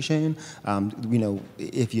education.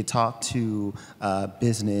 If you talk to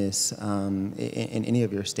business in any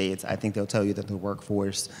of your states, I think they'll tell you that the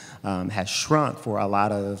workforce has shrunk for a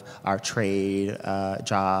lot of our trade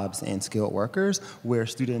jobs and skilled workers, where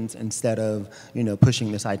students, instead of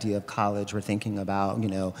pushing this idea of college, we're thinking about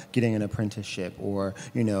getting an apprenticeship, or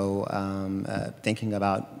thinking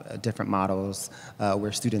about different models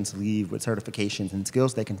where students leave with certifications and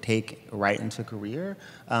skills they can take right into career,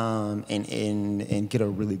 and get a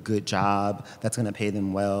really good job that's going to pay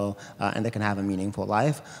them well, and they can have a meaningful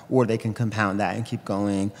life, or they can compound that and keep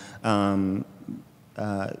going.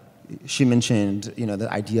 She mentioned, the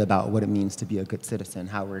idea about what it means to be a good citizen,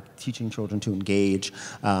 how we're teaching children to engage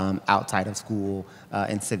outside of school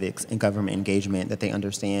in civics and government engagement, that they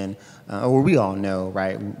understand, or we all know,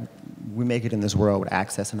 right? We make it in this world with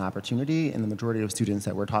access and opportunity, and the majority of students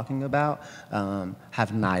that we're talking about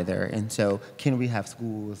have neither. And so can we have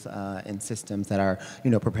schools and systems that are,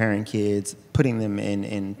 preparing kids, putting them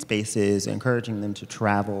in spaces, encouraging them to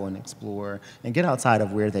travel and explore and get outside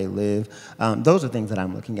of where they live? Those are things that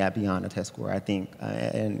I'm looking at beyond a test score, I think.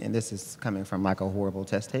 And this is coming from like a horrible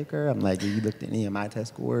test taker. I'm like, if you looked at any of my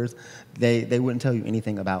test scores, they wouldn't tell you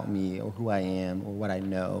anything about me or who I am or what I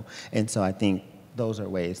know. And so I think those are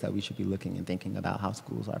ways that we should be looking and thinking about how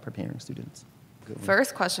schools are preparing students.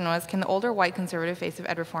 First question was, can the older white conservative face of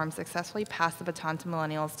ed reform successfully pass the baton to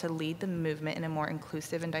millennials to lead the movement in a more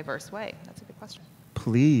inclusive and diverse way? That's a good question.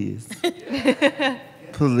 Please.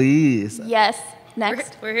 Please. Yes.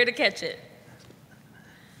 Next. We're here to catch it.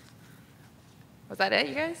 Was that it,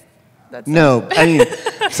 you guys? No, I mean,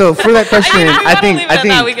 so for that question,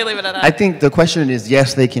 I think the question is,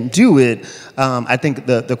 yes, they can do it. I think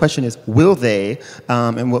the question is, will they?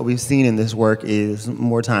 And what we've seen in this work is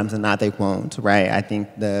more times than not they won't, right? I think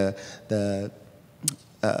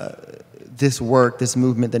this work, this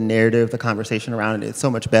movement, the narrative, the conversation around it is so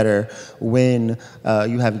much better when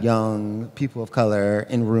you have young people of color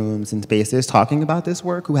in rooms and spaces talking about this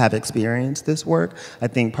work, who have experienced this work. I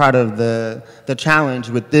think part of the challenge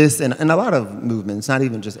with this, and a lot of movements, not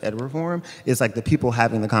even just ed reform, is like the people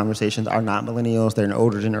having the conversations are not millennials, they're an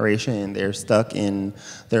older generation, they're stuck in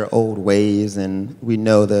their old ways, and we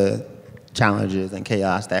know the challenges and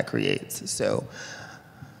chaos that creates. So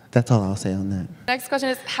that's all I'll say on that. Next question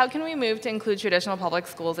is, how can we move to include traditional public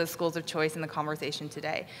schools as schools of choice in the conversation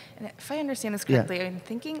today? And if I understand this correctly, I'm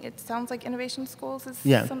thinking it sounds like innovation schools is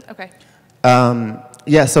okay.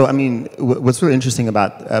 So I mean, what's really interesting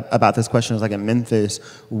about this question is, like, in Memphis,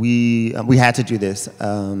 we had to do this,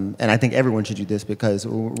 and I think everyone should do this, because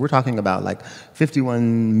we're talking about like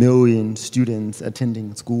 51 million students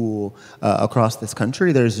attending school across this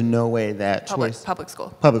country. There's no way that public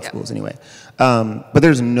schools anyway. But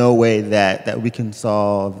there's no way that we can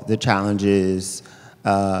solve the challenges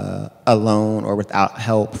alone or without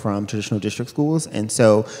help from traditional district schools. And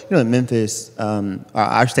so, in Memphis,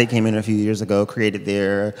 our state came in a few years ago, created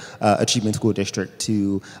their achievement school district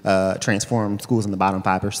to transform schools in the bottom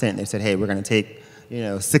 5%. They said, hey, we're going to take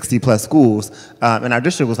 60 plus schools. And our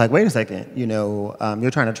district was like, wait a second,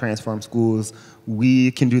 you're trying to transform schools. We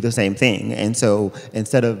can do the same thing. And so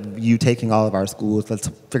instead of you taking all of our schools, let's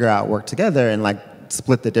figure out, work together and like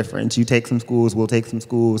split the difference. You take some schools, we'll take some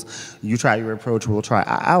schools. You try your approach, we'll try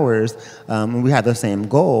ours. And we have the same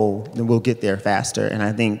goal, then we'll get there faster. And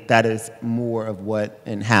I think that is more of what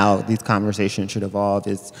and how these conversations should evolve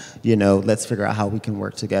is, let's figure out how we can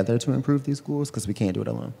work together to improve these schools, because we can't do it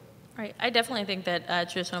alone. Right. I definitely think that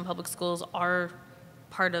traditional public schools are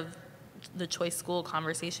part of the choice school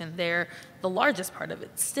conversation. They're the largest part of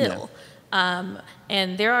it still. Yeah.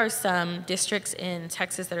 And there are some districts in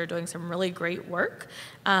Texas that are doing some really great work,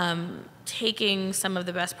 taking some of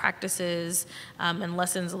the best practices and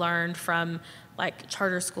lessons learned from like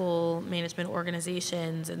charter school management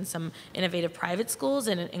organizations and some innovative private schools,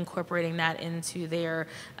 and incorporating that into their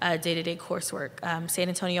day-to-day coursework. San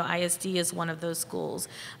Antonio ISD is one of those schools.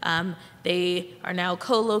 They are now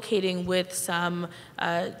co-locating with some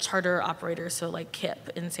charter operators, so like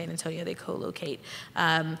KIP in San Antonio, they co-locate.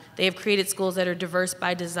 They have created schools that are diverse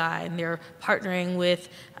by design. They're partnering with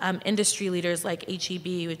industry leaders like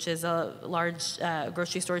HEB, which is a large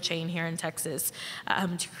grocery store chain here in Texas,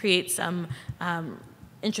 to create some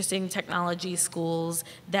interesting technology schools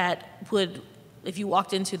that would, if you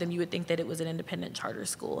walked into them, you would think that it was an independent charter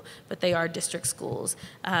school, but they are district schools.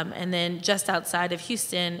 And then just outside of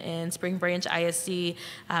Houston in Spring Branch ISD,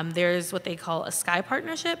 there's what they call a Sky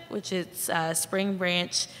Partnership, which is Spring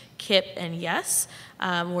Branch, KIP, and YES,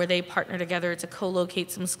 where they partner together to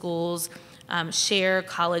co-locate some schools share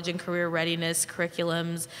college and career readiness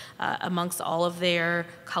curriculums amongst all of their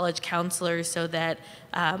college counselors so that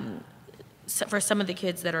for some of the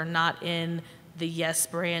kids that are not in the YES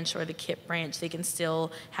branch or the KIP branch, they can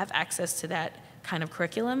still have access to that kind of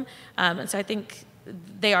curriculum. And so I think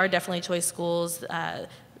they are definitely choice schools.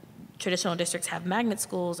 Traditional districts have magnet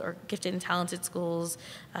schools or gifted and talented schools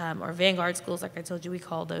or vanguard schools, like I told you, we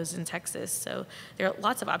call those in Texas. So there are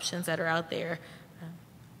lots of options that are out there.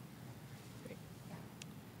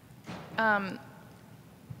 In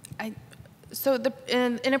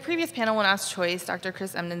a previous panel when asked choice, Dr.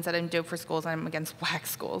 Chris Emden said, I'm dope for schools, I'm against whack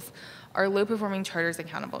schools. Are low-performing charters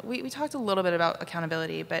accountable? We talked a little bit about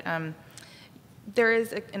accountability, but there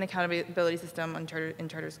is an accountability system in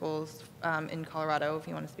charter schools in Colorado, if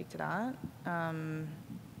you want to speak to that,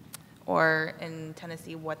 or in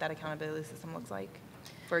Tennessee, what that accountability system looks like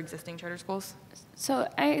for existing charter schools. So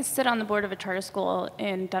I sit on the board of a charter school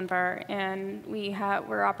in Denver, and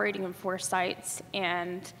we're operating in 4 sites,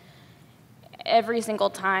 and every single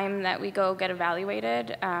time that we go get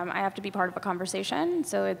evaluated, I have to be part of a conversation.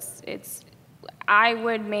 So I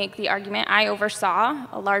would make the argument, I oversaw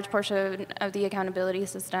a large portion of the accountability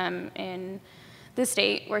system in the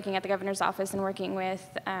state, working at the governor's office and working with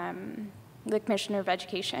the commissioner of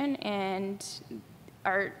education, and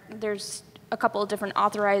there's a couple of different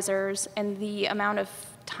authorizers, and the amount of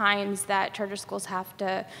times that charter schools have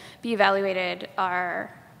to be evaluated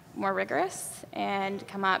are more rigorous and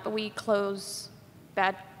come up, but we close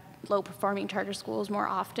bad, low-performing charter schools more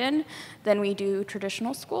often than we do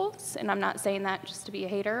traditional schools. And I'm not saying that just to be a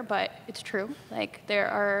hater, but it's true. Like, there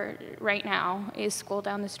are, right now, a school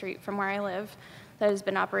down the street from where I live that has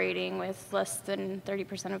been operating with less than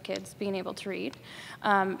 30% of kids being able to read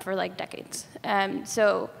for like decades.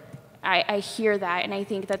 So I hear that, and I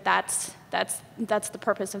think that's the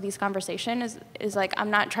purpose of these conversations is like, I'm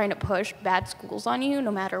not trying to push bad schools on you, no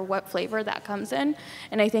matter what flavor that comes in.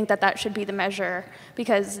 And I think that should be the measure,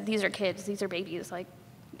 because these are kids, these are babies. Like,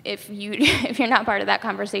 if you're not part of that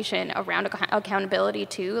conversation around accountability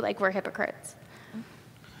too, like, we're hypocrites.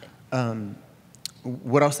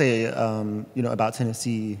 What I'll say, about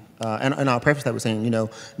Tennessee, and I'll preface that with saying,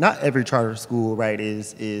 not every charter school, right,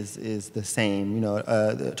 is the same.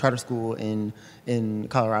 The charter school in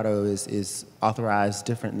Colorado is authorized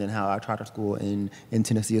different than how our charter school in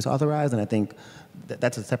Tennessee is authorized, and I think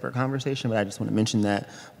that's a separate conversation, but I just want to mention that.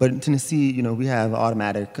 But in Tennessee, we have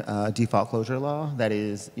automatic default closure law. That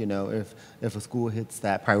is, if a school hits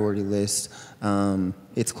that priority list,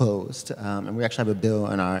 it's closed. And we actually have a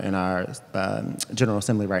bill in our General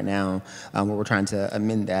Assembly right now where we're trying to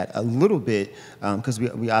amend that a little bit because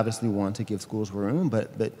we obviously want to give schools room,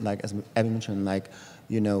 but like as Abby mentioned,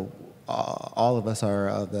 all of us are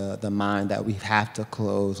of the mind that we have to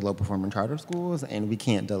close low-performing charter schools, and we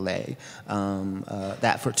can't delay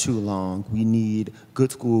that for too long. We need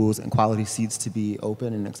good schools and quality seats to be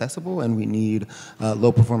open and accessible, and we need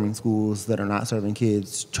low-performing schools that are not serving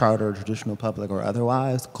kids, charter, traditional, public, or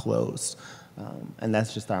otherwise, closed. And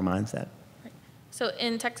that's just our mindset. So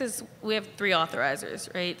in Texas, we have 3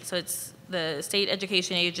 authorizers, right? So it's the state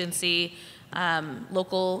education agency,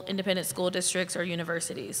 local independent school districts, or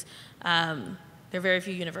universities. There are very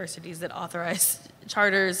few universities that authorize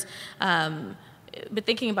charters. But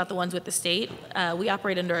thinking about the ones with the state, we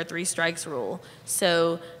operate under a 3 strikes rule.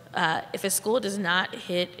 So if a school does not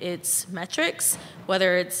hit its metrics,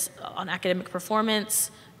 whether it's on academic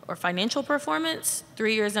performance or financial performance,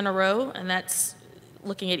 3 years in a row, and that's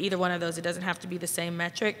looking at either one of those, it doesn't have to be the same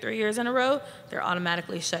metric 3 years in a row, they're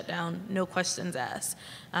automatically shut down, no questions asked.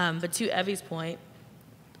 But to Evie's point,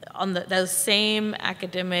 on those same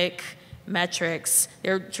academic metrics,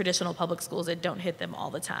 there are traditional public schools that don't hit them all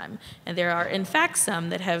the time. And there are, in fact, some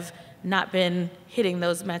that have not been hitting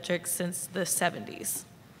those metrics since the 70s.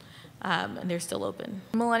 And they're still open.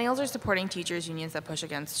 Millennials are supporting teachers' unions that push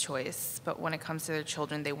against choice, but when it comes to their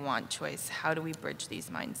children, they want choice. How do we bridge these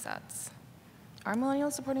mindsets? Are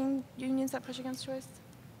millennials supporting unions that push against choice?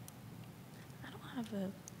 I don't have a...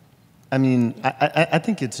 I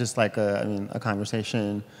think it's just like a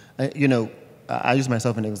conversation. I use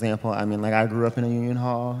myself as an example. I grew up in a union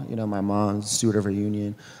hall. My mom's steward of a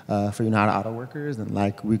union for United Auto Workers,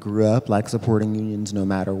 and we grew up supporting unions no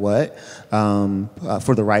matter what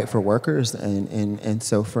for the right for workers. And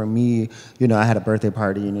so for me, I had a birthday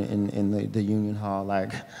party in the union hall,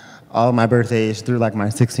 all my birthdays through my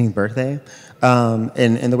 16th birthday.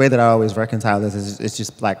 And the way that I always reconcile this is it's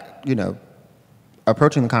just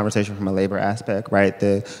approaching the conversation from a labor aspect, right?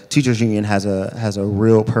 The teachers union has a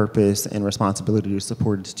real purpose and responsibility to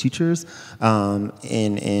support its teachers,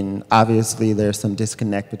 and obviously there's some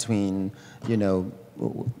disconnect between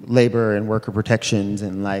labor and worker protections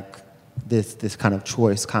and like this kind of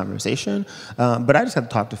choice conversation. But I just have to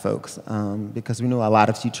talk to folks because we know a lot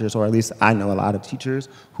of teachers, or at least I know a lot of teachers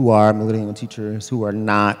who are millennial teachers who are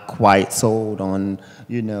not quite sold on,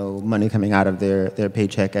 you know, money coming out of their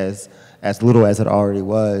paycheck as little as it already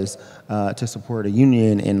was to support a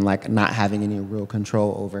union and like not having any real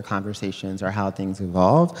control over conversations or how things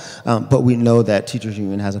evolve. But we know that teachers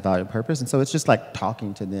union has a valid purpose. And so it's just like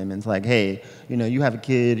talking to them and it's like, hey, you know, you have a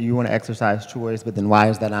kid, you want to exercise choice, but then why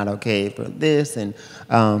is that not okay for this? And,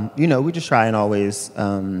 you know, we just try and always,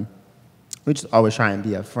 try and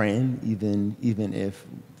be a friend, even if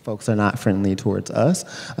folks are not friendly towards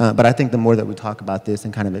us. But I think the more that we talk about this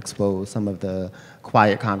and kind of expose some of the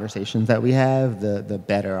quiet conversations that we have, the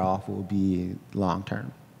better off we'll be long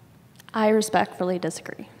term. I respectfully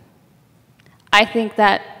disagree. I think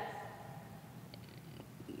that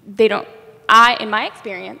they don't, in my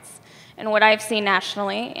experience, and what I've seen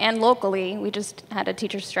nationally and locally, we just had a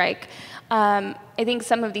teacher strike, I think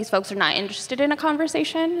some of these folks are not interested in a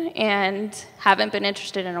conversation and haven't been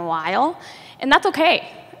interested in a while, and that's okay.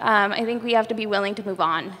 I think we have to be willing to move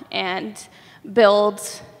on and build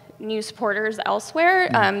new supporters elsewhere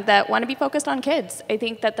that want to be focused on kids. I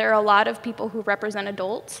think that there are a lot of people who represent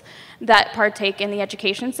adults that partake in the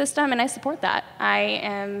education system, and I support that. I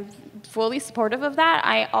am fully supportive of that.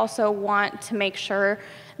 I also want to make sure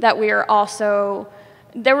that we are also,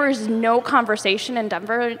 there was no conversation in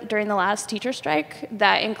Denver during the last teacher strike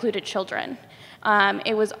that included children.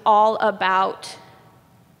 It was all about,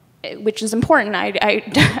 which is important.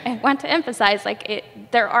 I want to emphasize, like,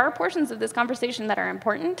 there are portions of this conversation that are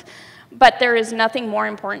important, but there is nothing more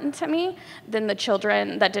important to me than the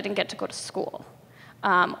children that didn't get to go to school,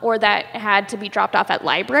 or that had to be dropped off at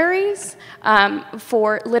libraries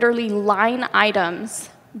for literally line items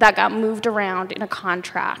that got moved around in a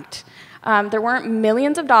contract. There weren't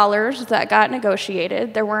millions of dollars that got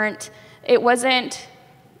negotiated. It wasn't,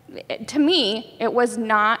 to me, it was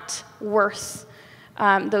not worth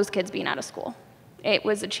those kids being out of school. It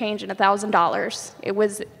was a change in $1,000. It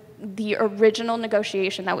was the original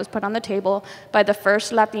negotiation that was put on the table by the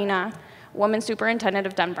first Latina woman superintendent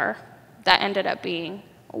of Denver that ended up being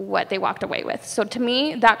what they walked away with. So to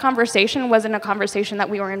me, that conversation wasn't a conversation that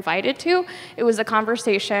we were invited to. It was a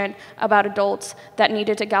conversation about adults that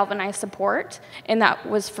needed to galvanize support, and that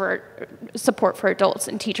was for support for adults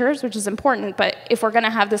and teachers, which is important. But if we're gonna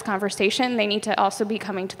have this conversation, they need to also be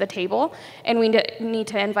coming to the table, and we need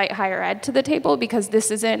to invite higher ed to the table, because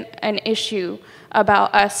this isn't an issue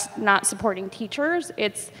about us not supporting teachers.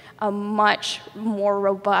 It's a much more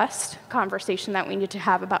robust conversation that we need to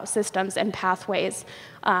have about systems and pathways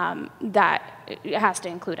that it has to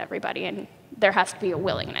include everybody, and there has to be a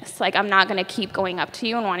willingness. Like, I'm not gonna keep going up to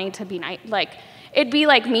you and wanting to be nice. Like, it'd be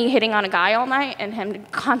like me hitting on a guy all night and him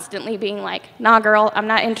constantly being like, nah, girl, I'm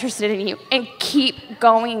not interested in you, and keep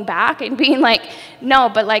going back and being like, no,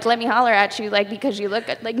 but like, let me holler at you, like, because you look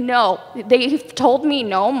at, like, no. They've told me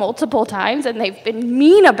no multiple times, and they've been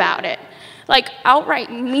mean about it. Like,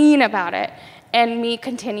 outright mean about it, and me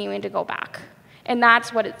continuing to go back. And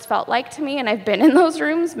that's what it's felt like to me, and I've been in those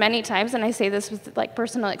rooms many times, and I say this with, like,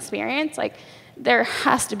 personal experience. Like, there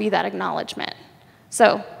has to be that acknowledgement.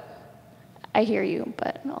 So I hear you,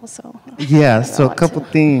 but also... Yeah, so a couple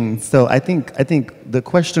things. So I think the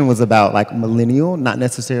question was about, like, millennial, not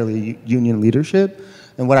necessarily union leadership.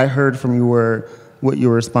 And what I heard from what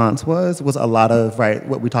your response was a lot of, right,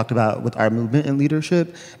 what we talked about with our movement and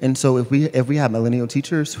leadership. And so if we have millennial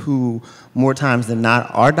teachers who more times than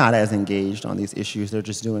not are not as engaged on these issues, they're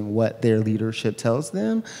just doing what their leadership tells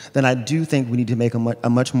them, then I do think we need to make a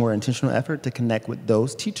much more intentional effort to connect with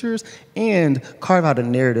those teachers and carve out a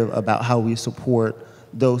narrative about how we support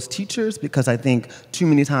those teachers, because I think too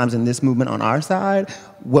many times in this movement on our side,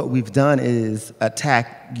 what we've done is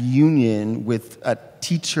attack union with a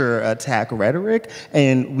teacher attack rhetoric,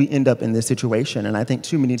 and we end up in this situation. And I think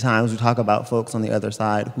too many times we talk about folks on the other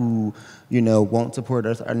side who, you know, won't support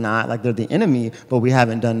us or not, like they're the enemy, but we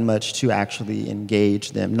haven't done much to actually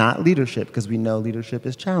engage them. Not leadership, because we know leadership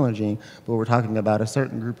is challenging, but we're talking about a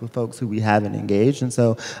certain group of folks who we haven't engaged. And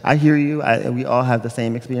so I hear you, we all have the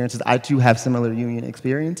same experiences. I too have similar union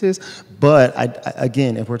experiences, but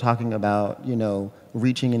again, if we're talking about, you know,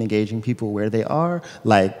 reaching and engaging people where they are,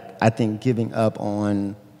 like, I think giving up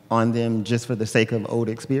on them just for the sake of old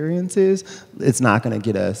experiences, it's not going to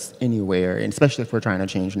get us anywhere, and especially if we're trying to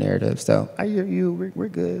change narratives. So I hear you, we're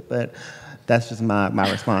good, but that's just my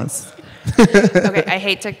response. Okay, I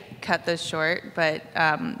hate to cut this short, but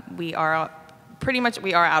we are pretty much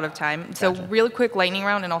we are out of time. So Gotcha. real quick lightning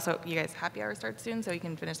round, and also you guys happy hour starts soon, so you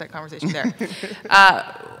can finish that conversation there.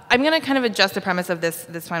 I'm going to kind of adjust the premise of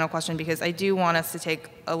this final question because I do want us to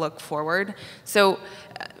take a look forward. So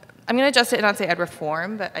I'm going to adjust it and not say Ed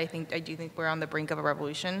reform, but I do think we're on the brink of a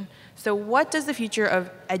revolution. So what does the future of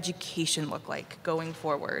education look like going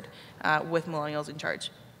forward with millennials in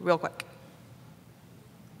charge? Real quick.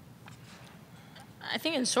 I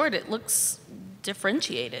think in short, it looks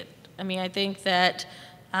differentiated. I mean, I think that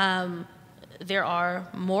there are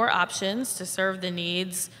more options to serve the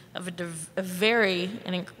needs of a very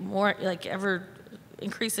and more like ever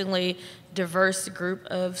increasingly diverse group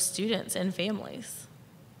of students and families.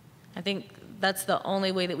 I think that's the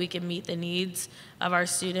only way that we can meet the needs of our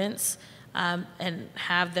students and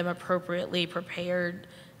have them appropriately prepared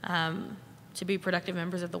to be productive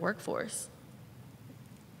members of the workforce.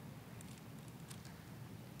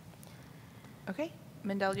 Okay.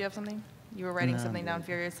 Mindell, do you have something? You were writing something down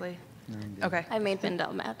furiously. Okay. I made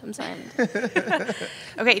Mindell mad. I'm sorry.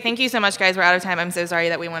 Okay, thank you so much, guys. We're out of time. I'm so sorry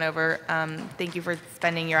that we went over. Thank you for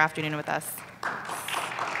spending your afternoon with us.